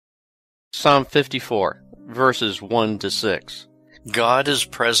Psalm 54, verses 1 to 6. God is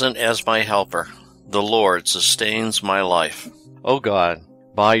present as my helper. The Lord sustains my life. O God,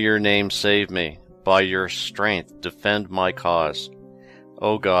 by your name save me. By your strength defend my cause.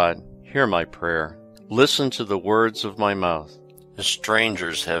 O God, hear my prayer. Listen to the words of my mouth. The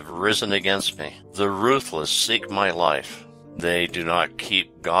strangers have risen against me. The ruthless seek my life. They do not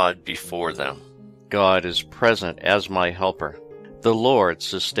keep God before them. God is present as my helper. The Lord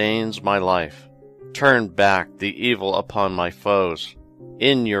sustains my life. Turn back the evil upon my foes.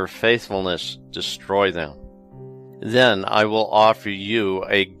 In your faithfulness destroy them. Then I will offer you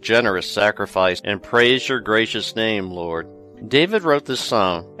a generous sacrifice and praise your gracious name, Lord. David wrote this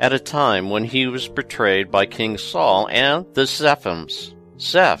psalm at a time when he was betrayed by King Saul and the Zephims.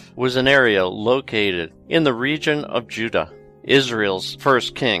 Zeph was an area located in the region of Judah. Israel's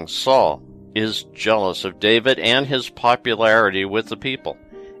first king, Saul, is jealous of David and his popularity with the people.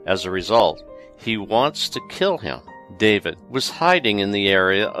 As a result, he wants to kill him. David was hiding in the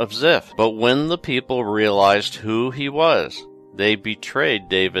area of Ziph, but when the people realized who he was, they betrayed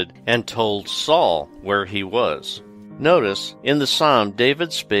David and told Saul where he was. Notice, in the psalm,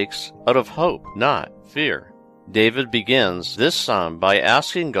 David speaks out of hope, not fear. David begins this psalm by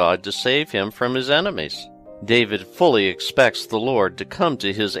asking God to save him from his enemies. David fully expects the Lord to come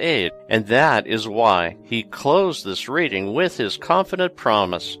to his aid, and that is why he closed this reading with his confident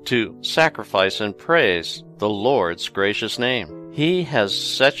promise to sacrifice and praise the Lord's gracious name. He has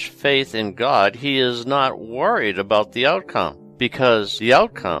such faith in God, he is not worried about the outcome, because the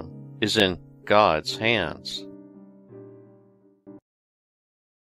outcome is in God's hands.